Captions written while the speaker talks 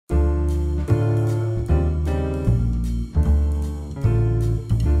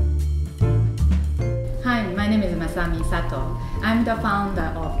Masami Sato. I'm the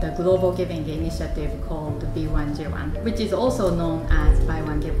founder of the global giving initiative called B1G1, which is also known as Buy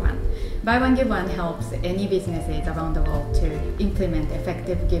One Give One. Buy One Give One helps any businesses around the world to implement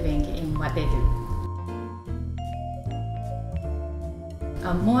effective giving in what they do.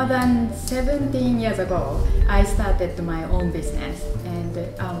 More than 17 years ago, I started my own business, and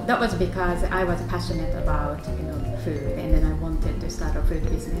that was because I was passionate about food, and then I wanted to start a food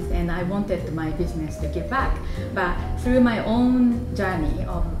business, and I wanted my business to give back. But through my own journey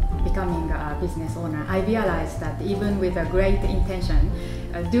of becoming a business owner, I realized that even with a great intention,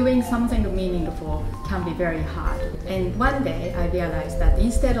 doing something meaningful can be very hard. And one day I realized that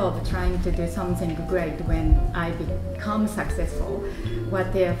instead of trying to do something great when I become successful,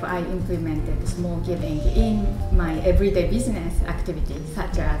 what if I implemented small giving in my everyday business activities,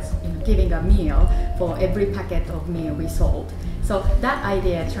 such as giving a meal for every packet of meal we sold. So that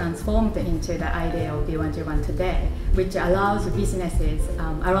idea transformed into the idea of B1G1 today, which allows businesses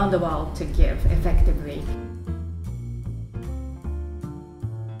around the world to give effectively.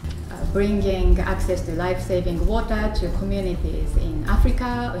 Bringing access to life-saving water to communities in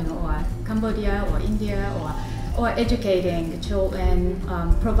Africa, or Cambodia, or India, or educating children,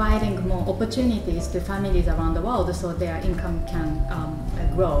 providing more opportunities to families around the world so their income can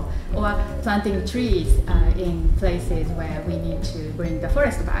grow, or planting trees in places where we need to bring the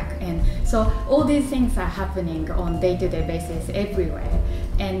forest back. And so all these things are happening on day-to-day basis everywhere.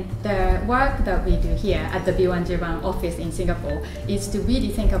 And the work that we do here at the B1G1 office in Singapore is to really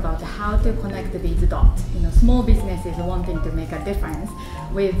think about how to connect these dots, small businesses wanting to make a difference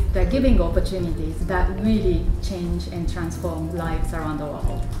with the giving opportunities that really change and transform lives around the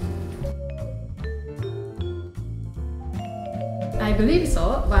world. I believe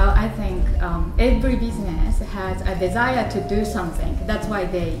so. Well, I think every business has a desire to do something. That's why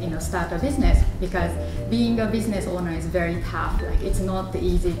they start a business, because being a business owner is very tough. It's not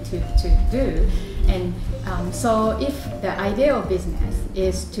easy to do. And so if the idea of business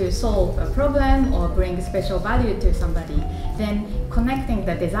is to solve a problem or bring special value to somebody, then connecting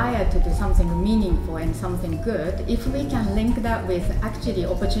the desire to do something meaningful and something good, if we can link that with actually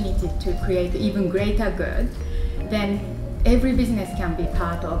opportunity to create even greater good, then every business can be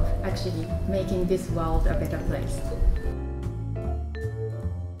part of actually making this world a better place.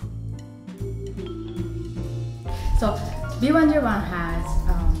 So B1G1 has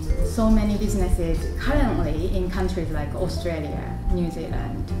so many businesses currently in countries like Australia, New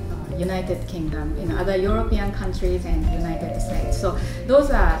Zealand, United Kingdom, other European countries and United States. So those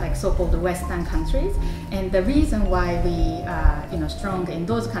are so-called Western countries. And the reason why we are strong in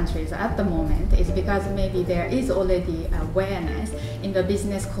those countries at the moment is because maybe there is already awareness in the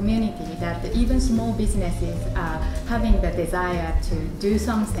business community that even small businesses are having the desire to do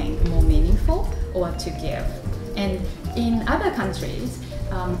something more meaningful or to give. And in other countries,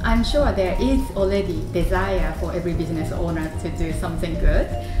 I'm sure there is already desire for every business owner to do something good,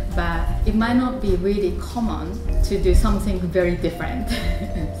 but it might not be really common to do something very different.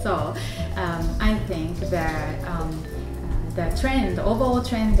 So I think the overall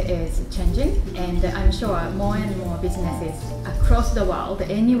trend is changing, and I'm sure more and more businesses across the world,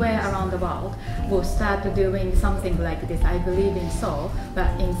 anywhere around the world, will start doing something like this. I believe in so, but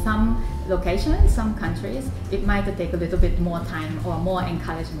in some locations, some countries, it might take a little bit more time or more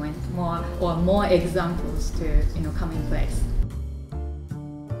encouragement, more examples to come in place.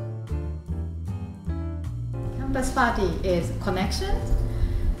 Campus Party is connections,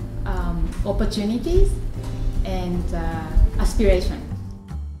 opportunities, and aspiration.